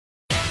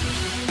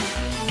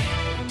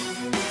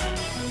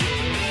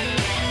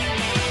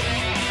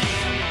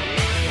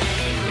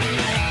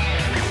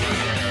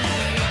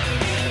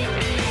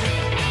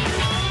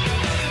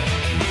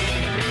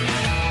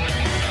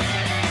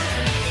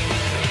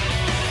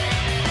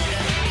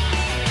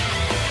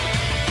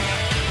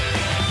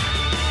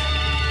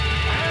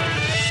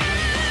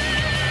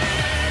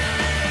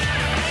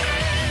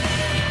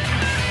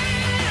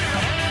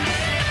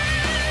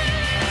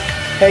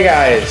Hey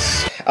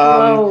guys,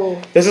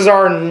 this is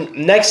our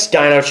next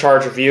Dino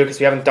Charge review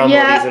because we haven't done one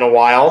of these in a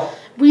while.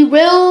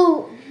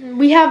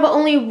 We have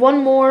only one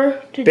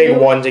more to do. Big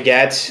one to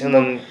get, and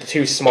then the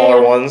two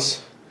smaller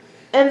ones.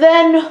 And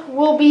then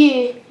we'll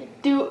be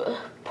doing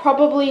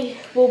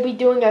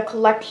a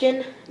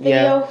collection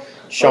video.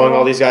 Showing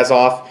all these guys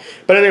off.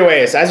 But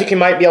anyways, as you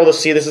might be able to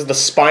see, this is the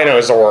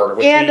Spinozord,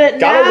 which we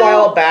got a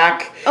while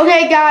back.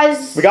 Okay,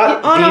 guys. We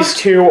got these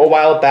two a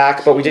while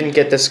back, but we didn't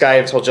get this guy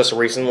until just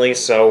recently,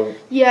 so...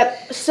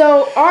 Yep,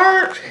 so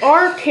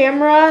our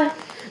camera,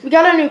 we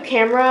got a new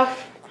camera.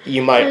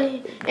 You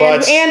might,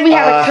 but... And we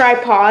have a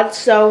tripod,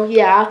 so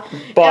yeah.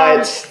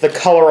 But the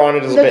color on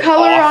it is a bit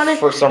off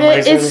for some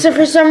reason. It's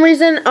for some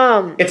reason,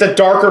 It's a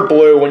darker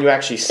blue when you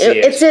actually see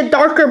it. It's a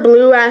darker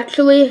blue,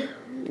 actually,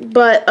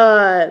 but,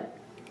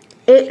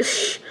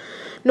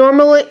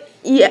 normally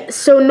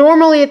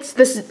it's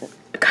this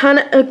kind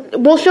of.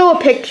 We'll show a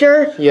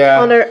picture.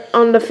 On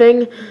the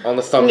thing. On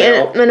the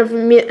thumbnail.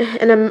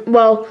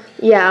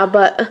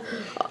 But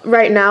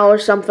right now or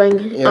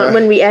something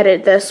when we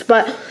edit this,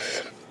 but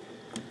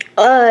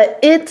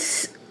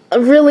it's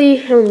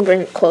really. Let me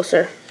bring it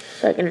closer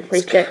so I can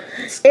reach it.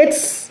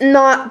 It's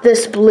not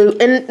this blue,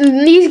 and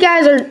these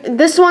guys are.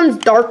 This one's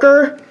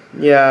darker.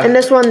 Yeah. And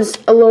this one's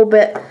a little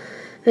bit.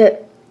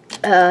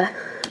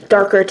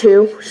 Darker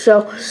too,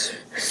 so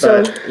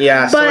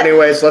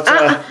anyways, let's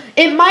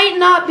it might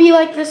not be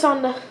like this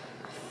on the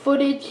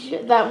footage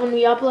that when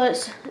we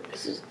upload,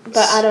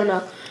 but I don't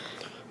know.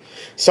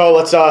 So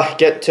let's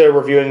get to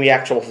reviewing the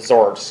actual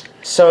Zords.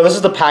 So this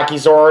is the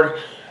Pachysord.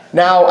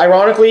 Now,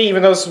 ironically,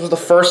 even though this was the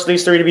first of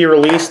these three to be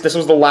released, this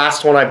was the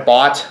last one I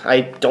bought.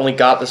 I only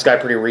got this guy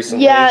pretty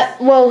recently. Yeah,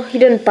 well, he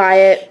didn't buy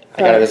it.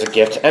 I got it as a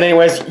gift. And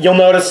anyways, you'll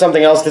notice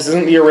something else. This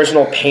isn't the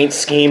original paint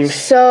scheme.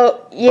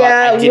 So,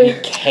 yeah. I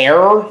didn't care.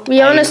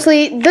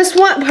 Honestly, this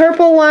one,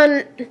 purple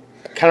one...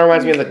 Kind of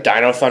reminds me of the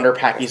Dino Thunder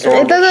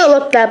Pachysord. It doesn't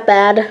look that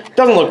bad. It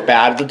doesn't look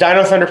bad. The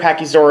Dino Thunder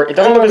Pachysord, it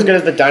doesn't look as good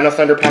as the Dino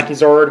Thunder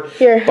Pachysord.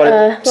 Here, but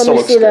it still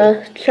looks good. Let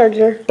me see the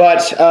charger.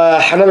 But,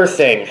 another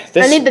thing.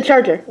 I need the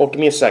charger. Well, give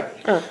me a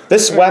sec.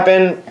 This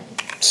weapon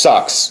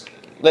sucks.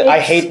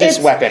 I hate this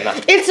weapon.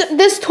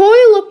 This toy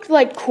looked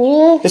like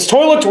cool. This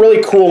toy looked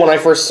really cool when I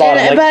first saw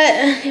it.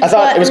 I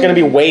thought it was going to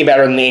be way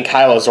better than the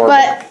Ankylozord.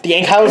 But the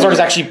Ankylozord is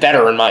actually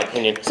better in my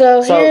opinion.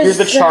 So here's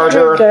the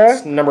charger.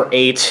 It's number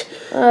 8,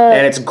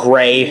 and it's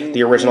gray,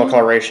 the original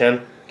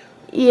coloration.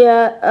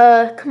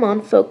 Yeah. Come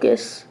on,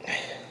 focus.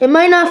 It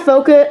might not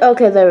focus.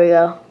 Okay, there we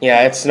go.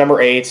 Yeah, it's number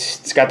 8.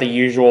 It's got the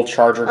usual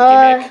charger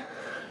gimmick.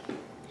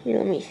 Here,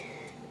 let me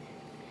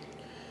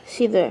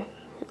see there.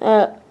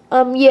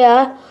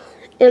 Yeah.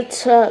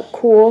 It's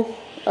cool.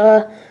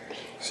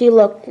 See,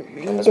 look.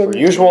 As per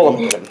usual,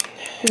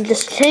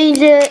 just change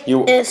it.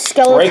 You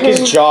skeleton. Break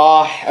his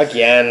jaw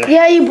again.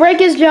 Yeah, you break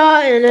his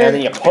jaw and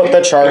then you put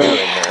the charger in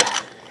there.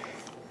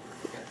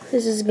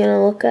 This is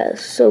gonna look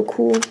so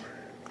cool.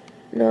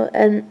 No,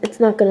 and it's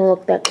not gonna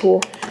look that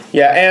cool.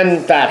 Yeah,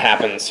 and that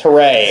happens.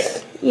 Hooray.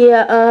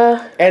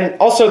 Yeah. And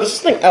also, this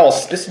is something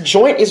else. This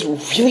joint is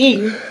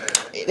really.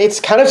 It's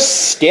kind of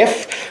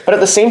stiff, but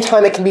at the same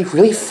time, it can be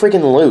really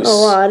friggin' loose.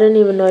 Oh, wow, I didn't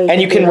even know you could.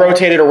 And you can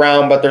rotate it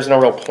around, but there's no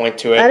real point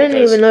to it. I didn't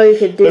even know you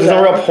could do that. There's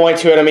no real point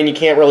to it. I mean, you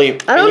can't really...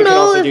 I don't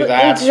know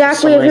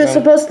exactly if you're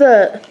supposed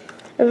to...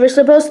 If you're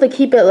supposed to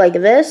keep it like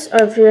this,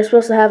 or if you're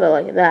supposed to have it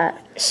like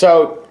that.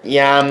 So,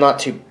 yeah, I'm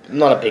not a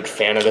big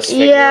fan of this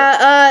figure.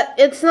 Yeah,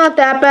 it's not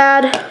that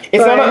bad.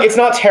 It's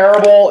not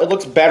terrible. It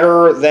looks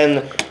better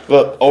than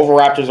the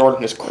Oviraptorzord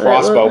and his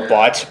crossbow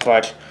butt,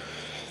 but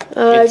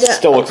it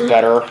still looks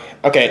better.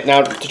 Okay,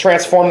 now to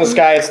transform this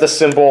guy, it's the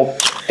simple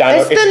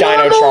Dino. It's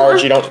Dino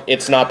Charge.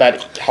 It's not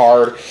that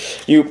hard.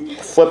 You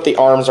flip the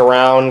arms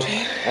around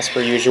as per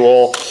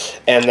usual,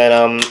 and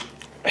then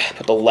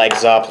put the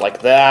legs up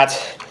like that.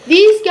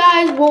 These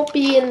guys won't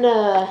be in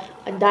a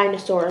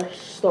dinosaur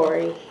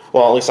story.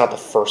 Well, at least not the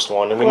first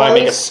one, and we might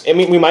make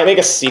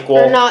a sequel.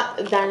 Or not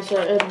a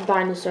dinosaur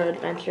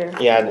adventure.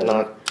 Yeah,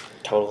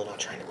 totally not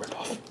trying to rip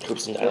off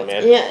Hoops and Dino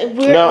Man. Yeah,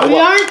 we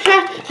aren't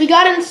trying. We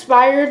got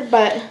inspired,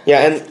 but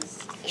yeah, and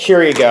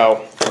here you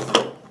go.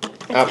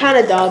 It's kind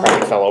of dumb.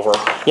 It fell over.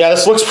 Yeah,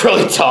 this looks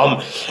really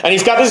dumb. And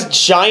he's got this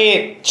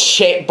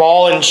giant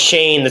ball and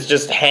chain that's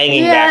just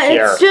hanging back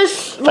here. Yeah, it's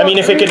just... I mean,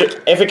 if it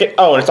could...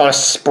 Oh, and it's on a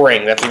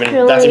spring. That's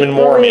even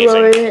more amazing.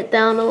 Lower it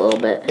down a little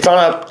bit. It's on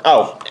a...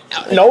 Oh.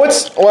 No,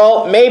 it's...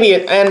 Well, maybe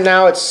and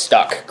now it's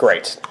stuck.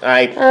 Great.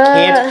 I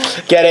can't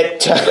get it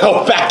to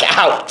go back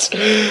out.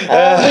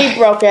 We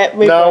broke it.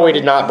 We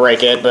did not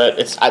break it, but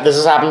this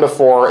has happened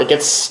before. It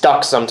gets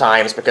stuck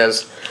sometimes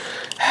because...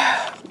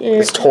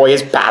 This toy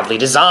is badly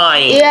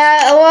designed.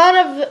 Yeah, a lot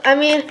of... I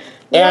mean,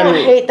 I don't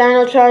hate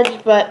Dino Charge,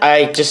 but...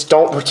 I just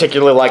don't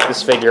particularly like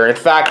this figure. In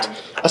fact,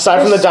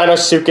 aside from the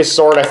Dinosuchus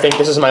I think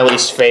this is my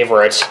least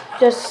favorite.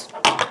 We'll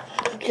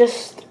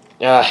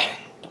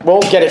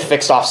get it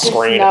fixed off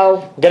screen.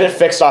 No. Get it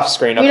fixed off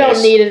screen. We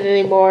don't need it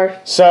anymore.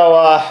 So,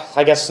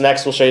 I guess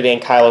next we'll show you the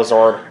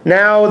Ankylozord.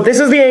 Now, this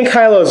is the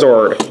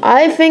Ankylozord.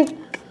 I think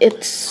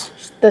it's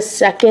the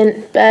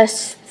second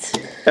best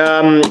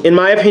In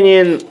my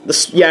opinion,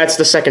 it's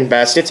the second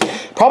best. It's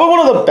probably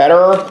one of the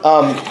better.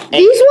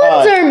 These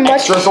ones are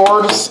much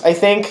Megazords, I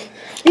think.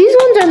 These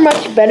ones are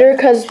much better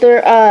because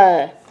they're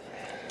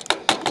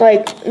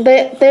like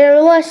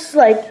they're less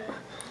like.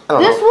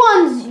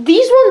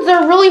 These ones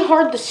are really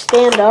hard to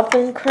stand up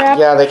and crap.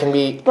 Yeah, they can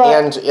be,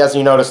 and as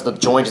you notice, the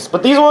joints.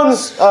 But these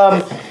ones,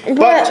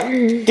 but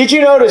did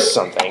you notice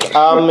something?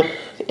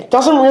 It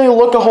doesn't really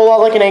look a whole lot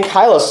like an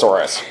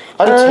Ankylosaurus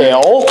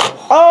until,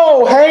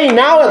 oh, hey,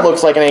 now it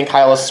looks like an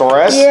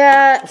Ankylosaurus.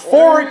 Yeah.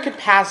 Before it could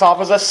pass off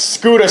as a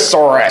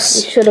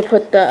Scutosaurus. We should have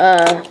put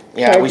the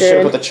yeah, we should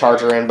have put the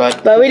charger in,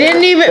 but we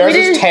didn't even. There's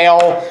his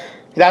tail.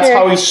 That's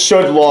how he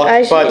should look,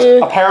 but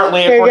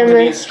apparently, according to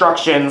the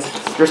instructions,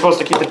 you're supposed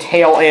to keep the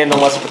tail in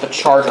unless you put the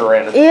charger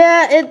in.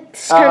 Yeah,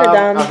 it's kind of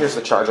dumb. Oh, here's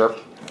the charger.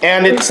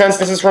 And since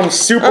this is from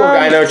Super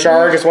Dino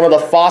Charge, it's one of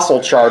the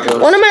fossil chargers.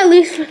 One of my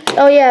least...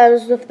 Oh, yeah, it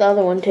was with the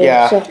other one, too.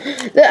 Yeah. So,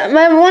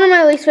 one of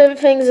my least favorite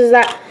things is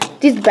that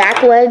these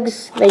back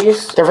legs, they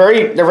just... They're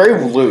very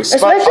loose.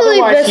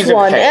 Especially but this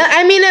one. okay.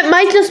 I mean, it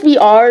might just be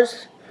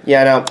ours.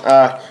 Yeah,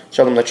 no.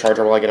 Show them the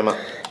charger while I get him up.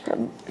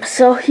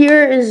 So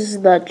here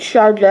is the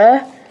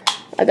charger.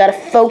 I gotta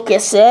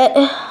focus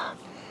it.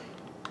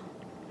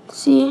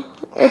 See,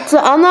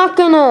 I'm not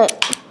gonna.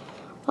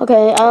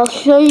 Okay, I'll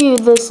show you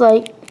this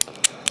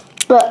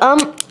but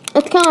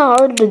it's kind of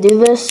hard to do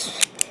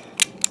this.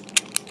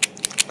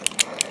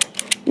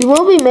 We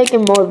will be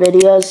making more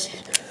videos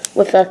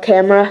with our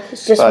camera.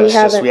 It's just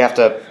we have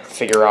to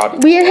figure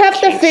out. We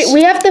have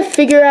to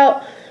figure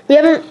out. We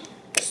haven't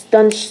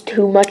done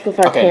too much with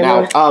our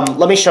camera. Okay, now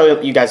let me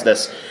show you guys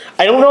this.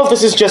 I don't know if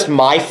this is just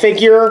my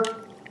figure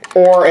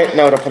or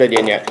no, don't put it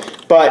in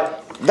yet.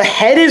 But the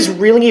head is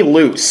really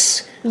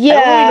loose. Yeah. I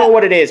don't really know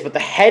what it is, but the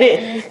head.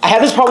 I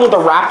had this problem with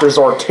the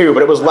Raptorzord too,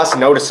 but it was less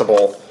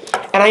noticeable.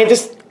 And I had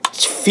this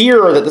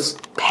fear that this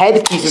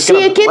head piece is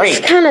going to break. See,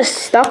 it gets kind of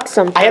stuck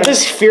sometimes. I have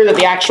this fear that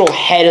the actual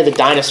head of the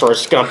dinosaur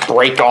is going to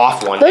break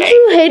off one day. Don't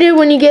you hate it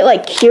when you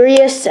get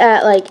curious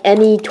at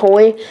any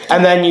toy?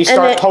 And then you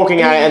start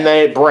poking at it, and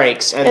then it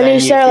breaks, and then you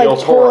start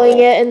pulling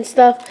it and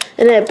stuff,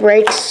 and then it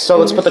breaks. So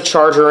let's put the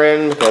charger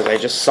in because I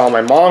just saw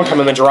my mom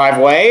come in the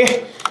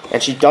driveway,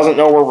 and she doesn't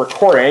know we're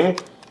recording.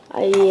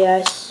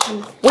 Yes.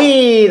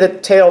 Whee! The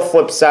tail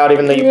flips out,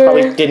 even though you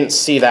probably didn't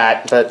see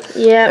that. But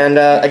and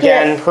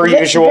again, per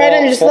usual,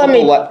 fold up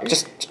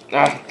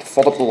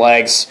the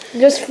legs.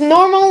 Just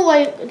normal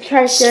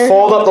tractor.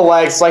 Fold up the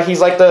legs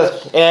he's like the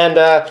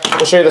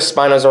we'll show you the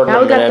Spinozord in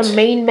a minute. Now we got the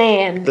main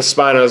man. The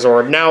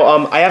Spinozord.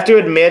 Now I have to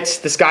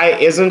admit this guy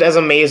isn't as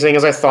amazing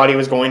as I thought he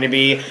was going to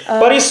be,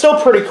 but he's still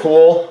pretty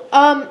cool.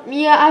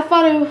 Yeah, I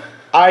thought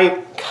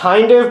I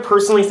kind of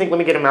personally think, let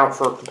me get him out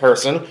for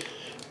comparison.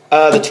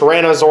 The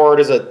Tyrannosaurd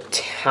is a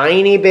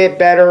tiny bit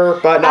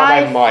better, but not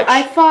by much.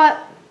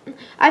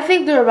 I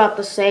think they're about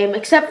the same,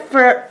 except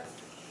for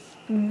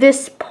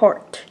this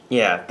part.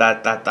 Yeah,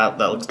 that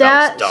looks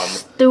dumb.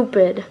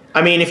 Stupid.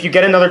 I mean, if you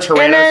get another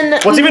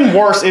Tyrannosaurd, what's even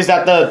worse is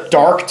that the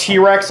Dark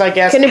T-Rex, I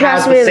guess,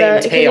 has the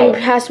same tail. Can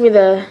you pass me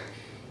the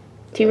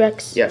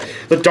T-Rex? Yeah,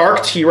 the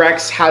Dark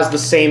T-Rex has the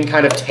same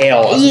kind of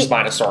tail as the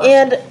Spinosaurus.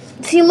 And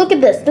see, look at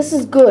this. This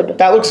is good.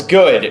 That looks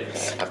good.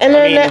 And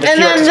then, the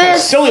T-Rex is kind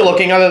of silly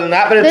looking other than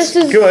that, but it's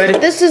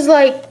good. This is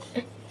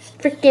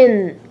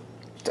freaking...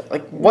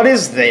 what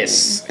is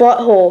this?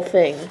 Butthole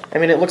thing. I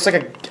mean, it looks like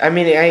I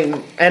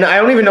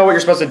don't even know what you're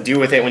supposed to do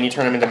with it when you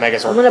turn him into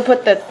Megazord. I'm gonna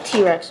put the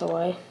T-Rex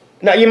away.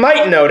 Now, you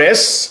might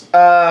notice,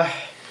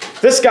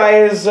 this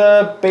guy is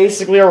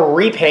basically a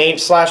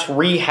repaint /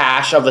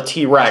 rehash of the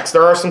T-Rex.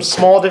 There are some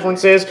small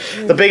differences.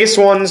 The biggest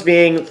ones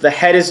being the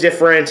head is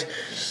different.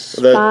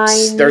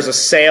 There's a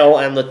sail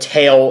and the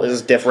tail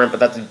is different, but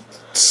that's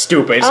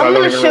stupid. So I'm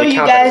going to show you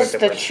guys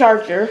the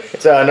charger.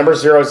 It's number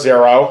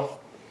 00.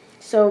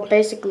 So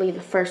basically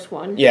the first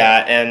one.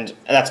 Yeah, and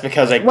that's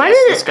because I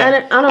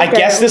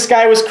guess this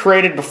guy was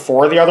created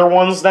before the other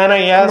ones then, I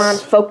guess. Come on,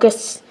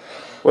 focus.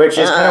 Which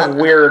is kind of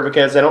weird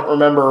because I don't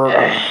remember...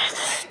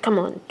 Come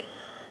on.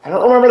 I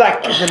don't remember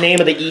the name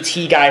of the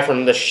ET guy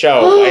from the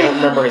show. I don't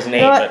remember his name.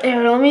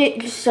 Here, let me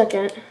just a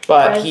second.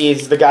 But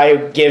he's the guy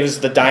who gives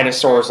the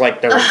dinosaurs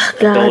their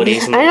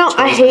abilities.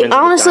 I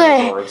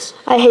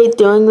hate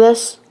doing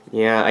this.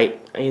 Yeah, I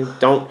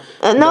don't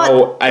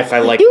know if I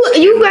like.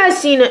 You guys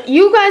seen it?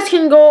 You guys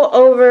can go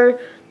over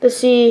to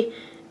see.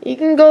 You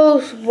can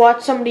go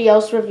watch somebody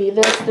else review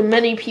this. The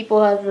many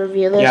people have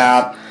reviewed this.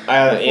 Yeah,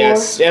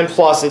 yes, and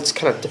plus it's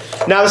kind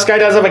of... Now this guy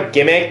does have a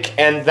gimmick,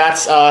 and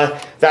that's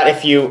that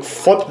if you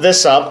flip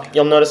this up,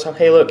 you'll notice how,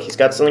 hey look, he's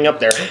got something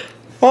up there.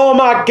 Oh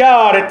my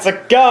god, it's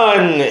a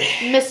gun!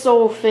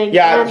 Missile thing.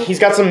 Yeah, he's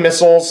got some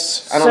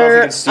missiles. I don't know if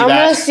you can see that. I'm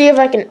gonna see if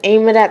I can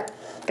aim it at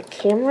the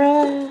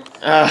camera.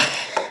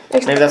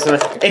 Maybe that's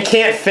not... It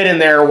can't fit in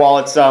there while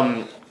it's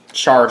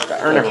charged.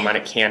 Or never mind,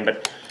 it can,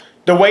 but...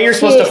 The way you're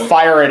supposed to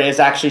fire it is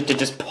actually to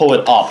just pull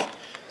it up.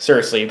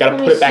 Seriously, you've got to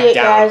put it back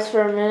down. Guys,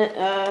 for a minute.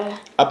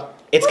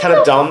 It's kind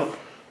of dumb.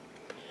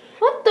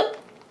 What the?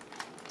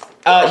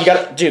 You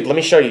gotta, dude. Let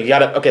me show you. You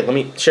gotta. Okay, let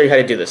me show you how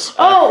to do this.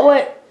 Oh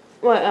wait.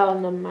 Oh,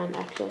 never mind.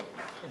 Actually.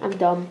 I'm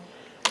dumb.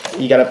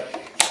 You gotta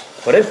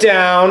put it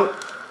down.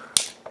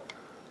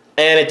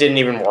 And it didn't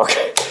even work.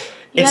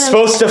 It's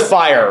supposed to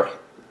fire.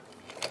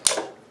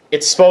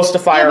 It's supposed to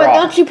fire but off.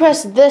 don't you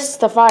press this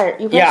to fire?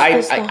 You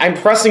press I'm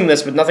pressing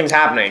this, but nothing's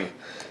happening.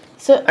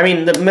 So I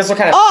mean, the missile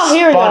kind of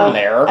here spun we go.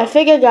 there. I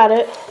think I got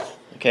it.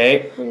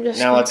 Okay.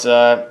 Now let's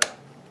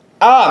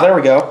there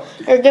we go.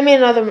 Or give me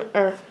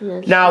another.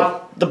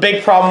 Now the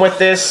big problem with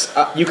this,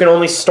 you can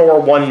only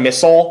store 1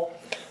 missile,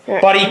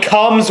 but he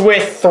comes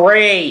with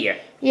 3.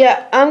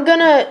 Yeah, I'm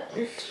gonna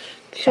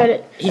shut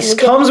it. He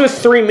comes with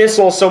 3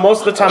 missiles, so most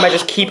of the time I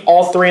just keep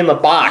all 3 in the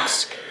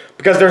box.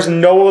 Because there's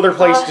no other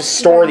place to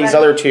store these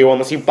other 2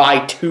 unless you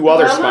buy 2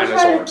 other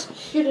Spinozords.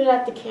 Shoot it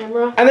at the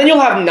camera. And then you'll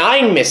have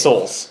 9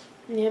 missiles.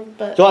 Yeah,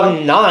 but... You'll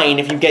have 9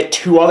 if you get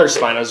 2 other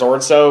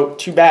Spinozords, so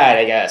too bad,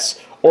 I guess.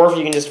 Or if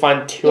you can just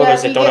find 2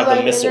 others that don't have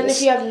the missiles. And then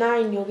if you have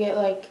 9,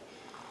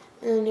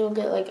 you'll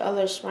get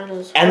other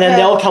Spinos. And then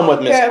they'll come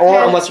with missiles.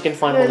 Or unless you can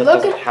find one that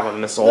doesn't have a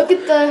missile. Look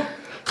at the...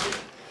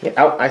 Yeah,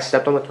 oh, I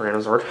stepped on the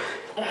Tyrannosaur.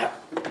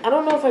 I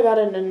don't know if I got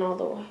it in all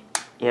the way.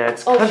 Yeah,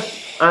 it's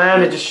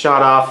and it just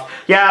shot off.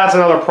 Yeah, that's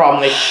another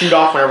problem. They shoot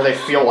off whenever they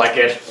feel like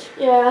it.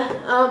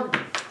 Yeah,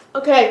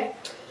 okay.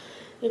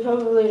 You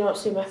probably don't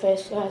see my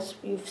face, guys.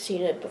 You've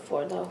seen it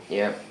before, though.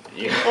 Yeah.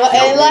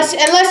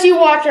 Unless you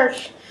watch our...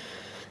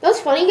 That's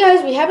funny,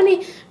 guys. We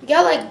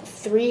got like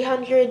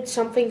 300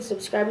 something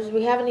subscribers.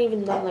 We haven't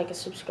even done like a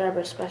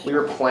subscriber special. We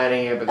were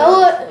planning it,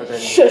 but then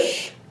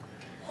shush.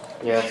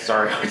 Yeah,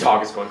 sorry. My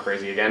dog is going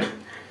crazy again.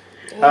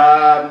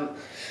 I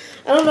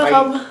don't know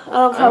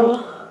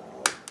how...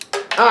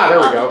 there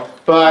we go.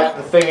 But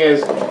the thing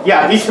is,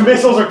 yeah, these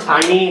missiles are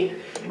tiny,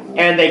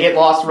 and they get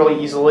lost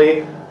really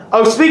easily.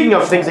 Oh, speaking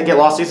of things that get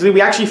lost easily,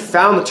 we actually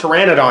found the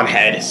Pteranodon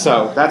head,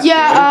 so that's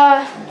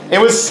good. It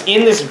was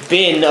in this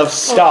bin of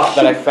stuff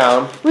that I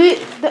found. The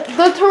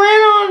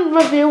Pteranodon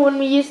review when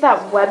we used that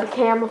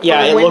webcam.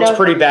 Yeah, it looked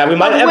pretty bad. We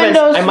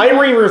might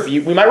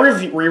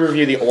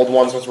re-review the old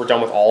ones once we're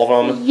done with all of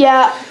them.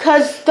 Yeah,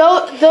 because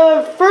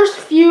the first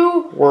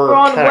few were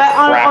on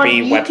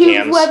crappy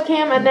YouTube's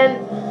webcam, and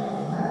then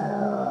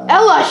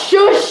Ella,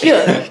 shush.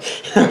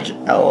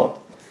 Ella.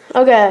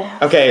 Okay.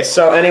 Okay.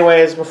 So,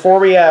 anyways, before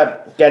we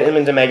get him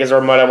into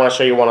Megazord mode, I want to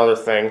show you one other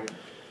thing.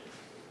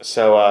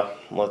 So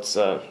let's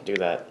do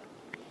that.